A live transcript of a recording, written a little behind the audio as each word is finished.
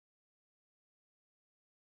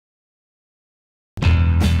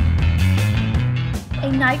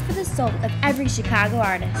a night for the soul of every Chicago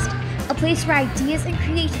artist. A place where ideas and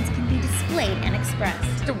creations can be displayed and expressed.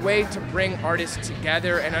 It's a way to bring artists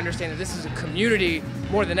together and understand that this is a community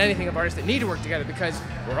more than anything of artists that need to work together because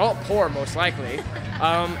we're all poor most likely,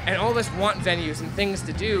 and all of us want venues and things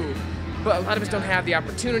to do, but a lot of us don't have the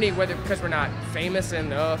opportunity, whether because we're not famous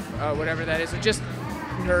enough, whatever that is, or just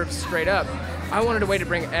nerves straight up. I wanted a way to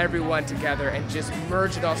bring everyone together and just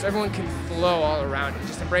merge it all so everyone can flow all around and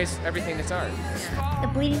just embrace everything that's art. The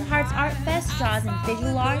Bleeding Hearts Art Fest draws in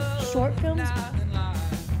visual art, short films,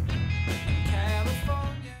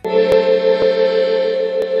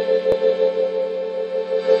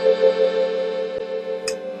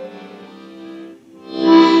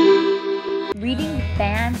 reading with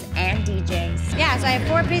bands and DJs. Yeah, so I have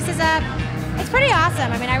 4 pieces up. It's pretty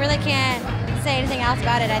awesome. I mean, I really can't say anything else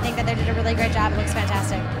about it. I think that they did a really great job. It looks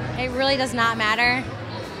fantastic. It really does not matter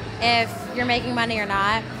if you're making money or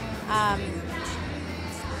not.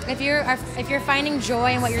 If you're finding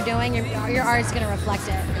joy in what you're doing, your art is going to reflect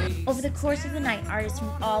it. Over the course of the night, artists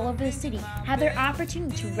from all over the city have their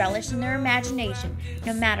opportunity to relish in their imagination,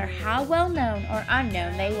 no matter how well known or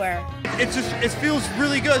unknown they were. It feels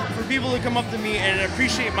really good for people to come up to me and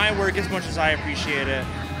appreciate my work as much as I appreciate it.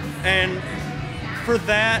 And for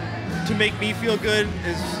that to make me feel good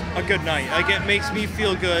is a good night. Like, it makes me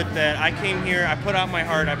feel good that I came here, I put out my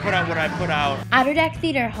heart, I put out what I put out. Outer Deck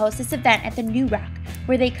Theater hosts this event at the New Rock,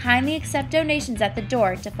 where they kindly accept donations at the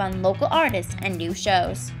door to fund local artists and new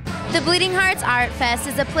shows. The Bleeding Hearts Art Fest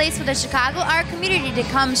is a place for the Chicago art community to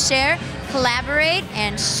come share, collaborate,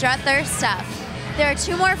 and strut their stuff. There are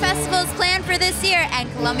 2 more festivals planned for this year,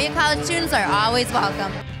 and Columbia College students are always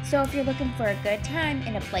welcome. So if you're looking for a good time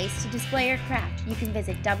and a place to display your craft, you can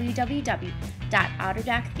visit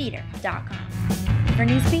www.outerdecktheater.com. For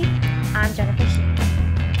Newsbeat, I'm Jennifer Sheahen.